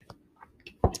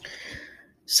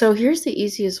So here's the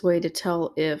easiest way to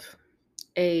tell if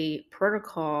a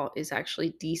protocol is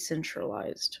actually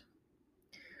decentralized.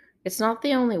 It's not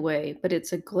the only way, but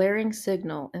it's a glaring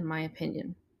signal, in my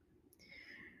opinion.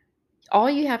 All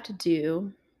you have to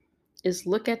do is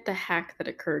look at the hack that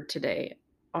occurred today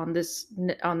on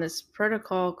this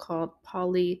protocol called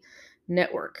Poly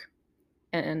Network.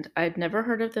 And I'd never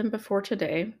heard of them before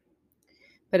today,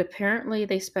 but apparently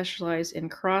they specialize in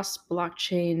cross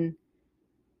blockchain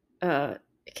uh,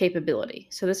 capability.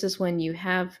 So this is when you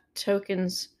have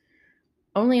tokens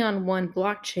only on one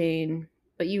blockchain,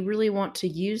 but you really want to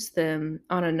use them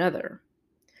on another.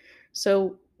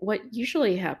 So, what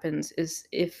usually happens is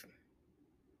if,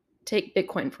 take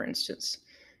Bitcoin for instance,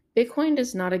 Bitcoin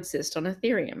does not exist on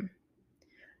Ethereum.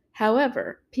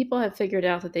 However, people have figured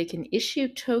out that they can issue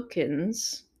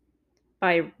tokens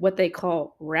by what they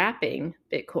call wrapping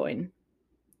Bitcoin.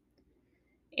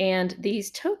 And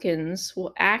these tokens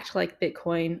will act like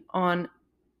Bitcoin on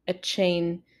a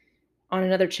chain, on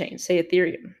another chain, say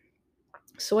Ethereum.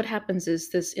 So, what happens is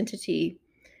this entity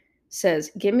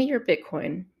says, give me your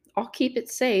Bitcoin, I'll keep it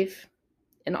safe,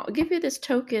 and I'll give you this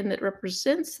token that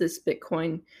represents this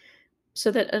Bitcoin so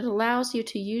that it allows you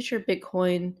to use your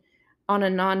Bitcoin on a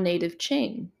non native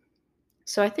chain.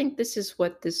 So I think this is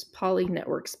what this Poly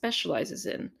network specializes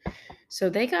in. So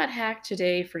they got hacked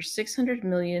today for 600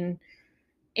 million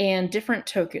and different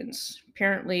tokens.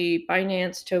 Apparently,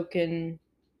 Binance token,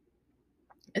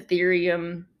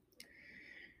 Ethereum,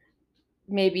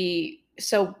 maybe.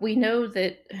 So we know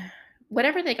that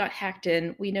whatever they got hacked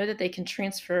in, we know that they can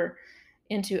transfer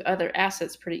into other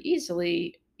assets pretty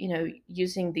easily,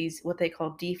 using these what they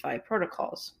call DeFi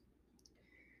protocols.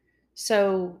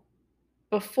 So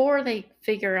before they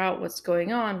figure out what's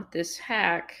going on with this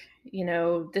hack,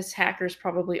 this hacker's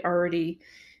probably already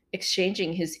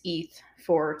exchanging his ETH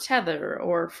for Tether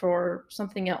or for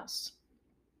something else.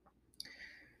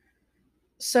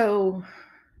 So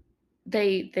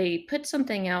they put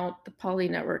something out. The Poly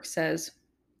network says,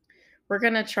 we're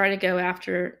going to try to go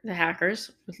after the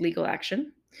hackers with legal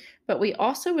action, but we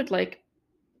also would like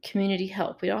community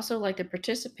help. We also like the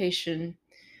participation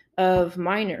of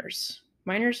miners.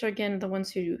 Miners are, again, the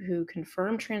ones who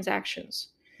confirm transactions.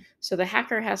 So the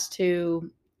hacker has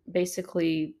to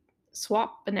basically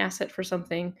swap an asset for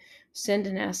something, send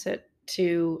an asset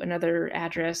to another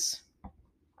address.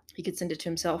 He could send it to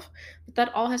himself, but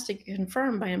that all has to be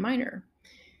confirmed by a miner.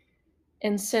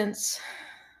 And since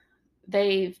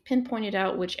they've pinpointed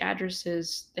out which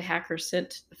addresses the hacker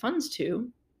sent the funds to,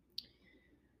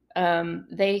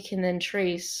 they can then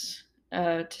trace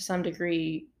to some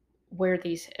degree where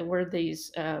the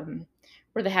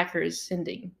hacker is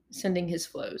sending his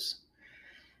flows.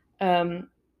 Um,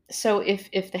 so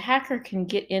if the hacker can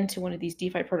get into one of these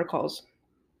DeFi protocols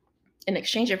and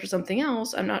exchange it for something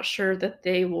else, I'm not sure that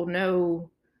they will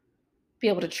be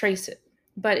able to trace it.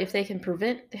 But if they can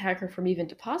prevent the hacker from even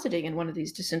depositing in one of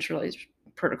these decentralized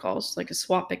protocols, like a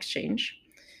swap exchange,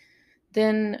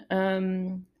 then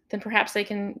perhaps they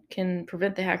can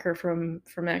prevent the hacker from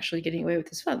actually getting away with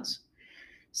his funds.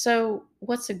 So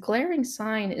what's a glaring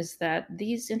sign is that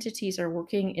these entities are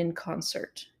working in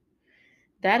concert.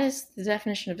 That is the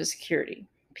definition of a security.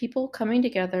 People coming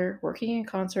together, working in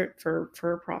concert for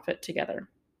a profit together.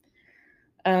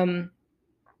 Um,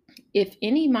 if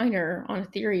any miner on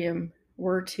Ethereum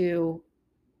were to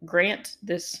grant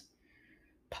this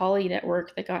Poly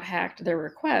network that got hacked their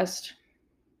request,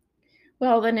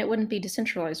 well, then it wouldn't be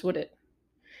decentralized, would it?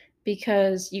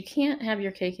 Because you can't have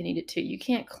your cake and eat it too. You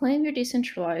can't claim you're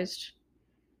decentralized,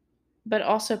 but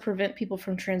also prevent people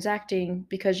from transacting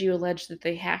because you allege that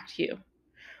they hacked you.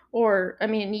 Or, I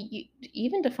mean,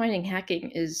 even defining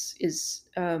hacking is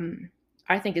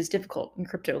I think is difficult in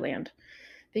crypto land,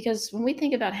 because when we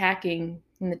think about hacking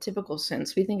in the typical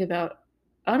sense, we think about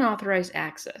unauthorized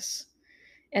access,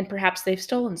 and perhaps they've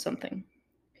stolen something.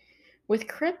 With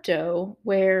crypto,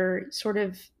 where sort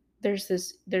of there's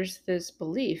this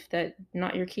belief that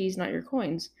not your keys, not your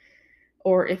coins,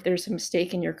 or if there's a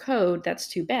mistake in your code, that's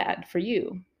too bad for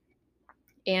you.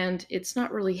 And it's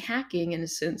not really hacking in a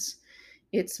sense.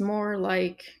 It's more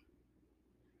like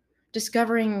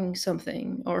discovering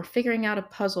something or figuring out a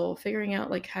puzzle, figuring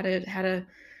out like how to how to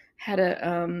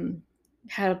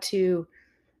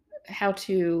how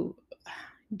to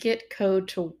get code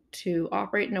to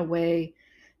operate in a way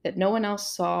that no one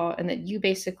else saw and that you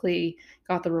basically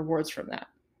got the rewards from that.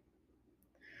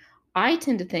 I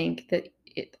tend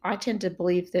to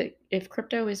believe that if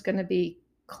crypto is going to be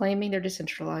claiming they're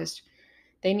decentralized,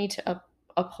 they need to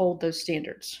uphold those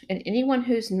standards. And anyone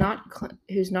who's not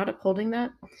upholding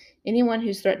that, anyone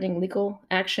who's threatening legal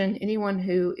action, anyone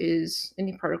who is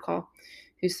any protocol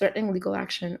who's threatening legal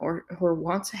action or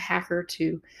wants a hacker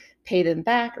to pay them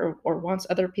back or wants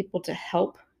other people to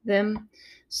help them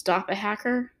stop a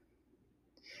hacker,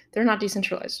 they're not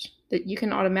decentralized. That you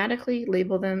can automatically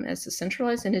label them as a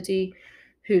centralized entity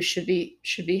who should be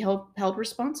held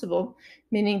responsible,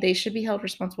 meaning they should be held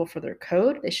responsible for their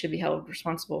code, they should be held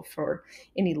responsible for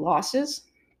any losses.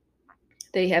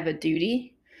 They have a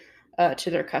duty to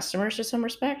their customers to some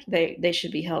respect. They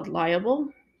should be held liable.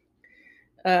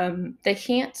 They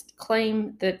can't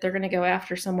claim that they're going to go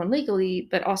after someone legally,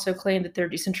 but also claim that they're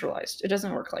decentralized. It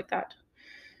doesn't work like that.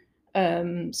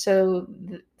 So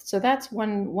that's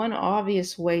one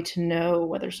obvious way to know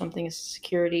whether something is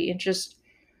security.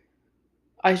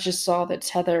 I just saw that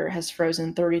Tether has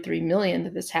frozen 33 million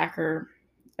that this hacker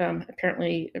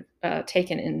apparently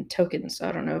taken in tokens.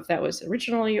 I don't know if that was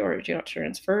originally or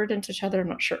transferred into Tether. I'm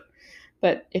not sure.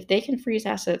 But if they can freeze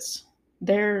assets,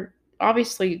 they're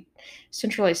obviously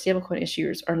centralized stablecoin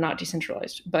issuers are not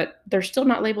decentralized, but they're still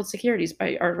not labeled securities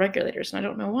by our regulators, and I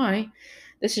don't know why.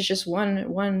 This is just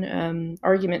one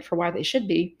argument for why they should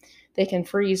be. They can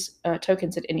freeze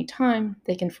tokens at any time.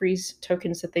 They can freeze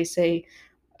tokens that they say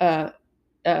uh,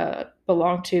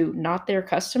 belong to not their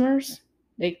customers.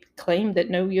 They claim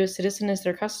that no U.S. citizen is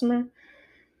their customer.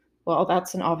 Well,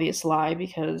 that's an obvious lie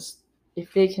because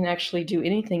if they can actually do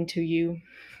anything to you,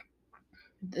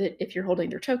 if you're holding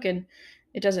their token,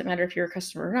 it doesn't matter if you're a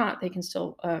customer or not, they can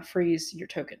still freeze your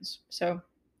tokens. So,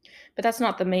 but that's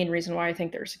not the main reason why I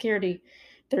think they're security.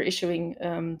 They're issuing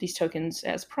these tokens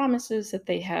as promises that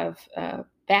they have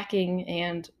backing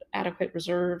and adequate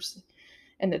reserves,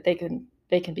 and that they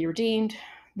can be redeemed.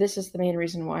 This is the main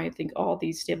reason why I think all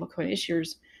these stablecoin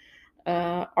issuers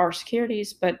are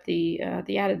securities. But the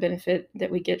added benefit that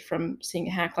we get from seeing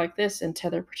a hack like this and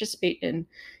Tether participate in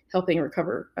helping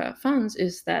recover funds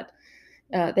is that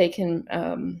they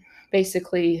can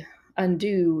basically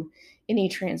undo any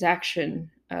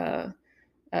transaction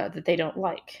that they don't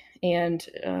like. And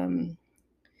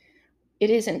it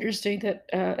is interesting that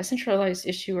a centralized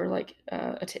issuer like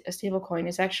a stablecoin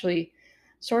is actually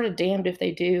sort of damned if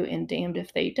they do and damned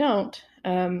if they don't.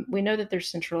 We know that they're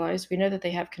centralized. We know that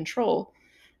they have control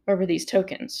over these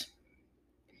tokens.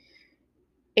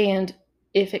 And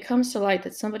if it comes to light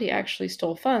that somebody actually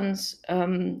stole funds,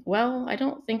 well, I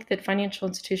don't think that financial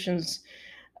institutions,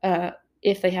 uh,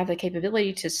 if they have the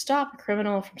capability to stop a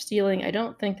criminal from stealing, I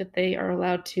don't think that they are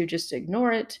allowed to just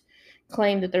ignore it,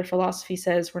 claim that their philosophy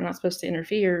says we're not supposed to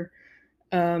interfere,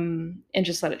 and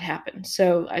just let it happen.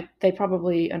 So they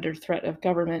probably, under threat of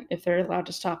government, if they're allowed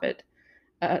to stop it,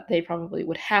 they probably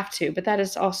would have to. But that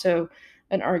is also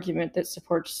an argument that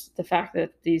supports the fact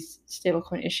that these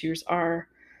stablecoin issuers are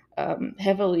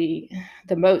heavily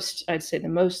I'd say, the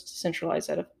most centralized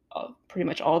out of pretty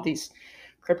much all these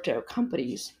crypto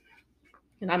companies.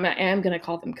 And I am going to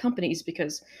call them companies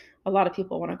because a lot of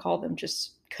people want to call them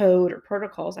just code or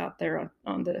protocols out there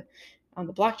on the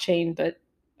blockchain, but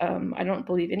I don't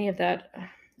believe any of that.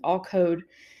 All code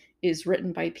is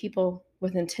written by people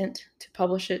with intent to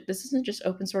publish it. This isn't just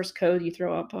open source code you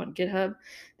throw up on GitHub.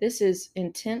 This is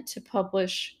intent to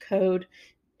publish code,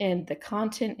 and the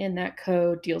content in that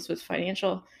code deals with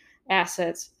financial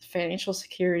assets, financial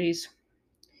securities,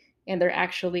 and they're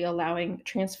actually allowing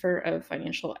transfer of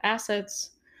financial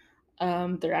assets.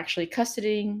 They're actually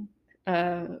custodying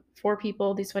for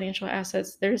people these financial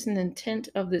assets. There's an intent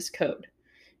of this code.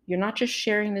 You're not just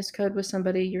sharing this code with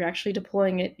somebody, you're actually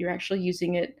deploying it, you're actually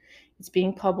using it, it's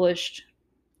being published.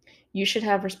 You should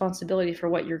have responsibility for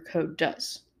what your code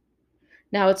does.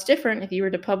 Now, it's different if you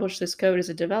were to publish this code as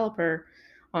a developer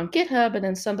on GitHub and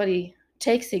then somebody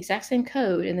takes the exact same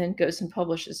code and then goes and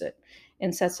publishes it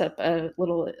and sets up a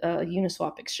little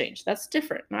Uniswap exchange. That's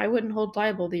different. I wouldn't hold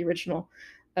liable the original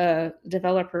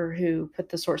developer who put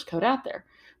the source code out there,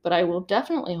 but I will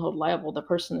definitely hold liable the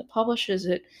person that publishes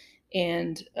it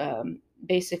and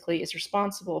basically is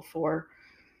responsible for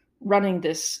running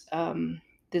this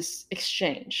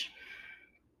exchange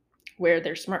where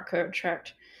their smart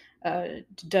contract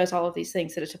does all of these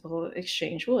things that a typical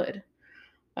exchange would.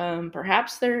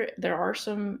 Perhaps there are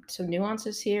some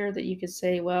nuances here that you could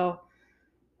say, well,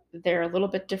 they're a little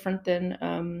bit different than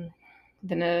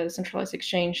a centralized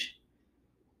exchange.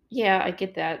 Yeah, I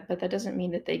get that, but that doesn't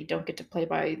mean that they don't get to play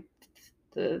by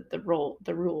the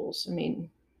rules. I mean,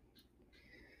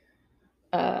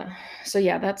 uh, so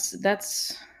yeah,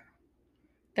 that's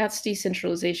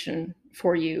decentralization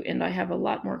for you, and I have a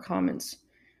lot more comments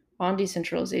on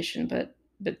decentralization, but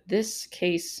this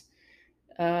case,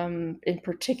 in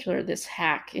particular, this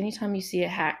hack. Anytime you see a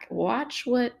hack, watch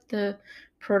what the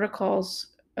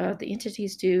protocols, the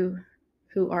entities do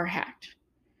who are hacked.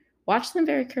 Watch them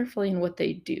very carefully in what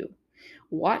they do.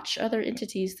 Watch other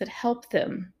entities that help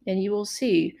them, and you will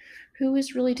see who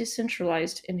is really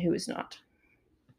decentralized and who is not.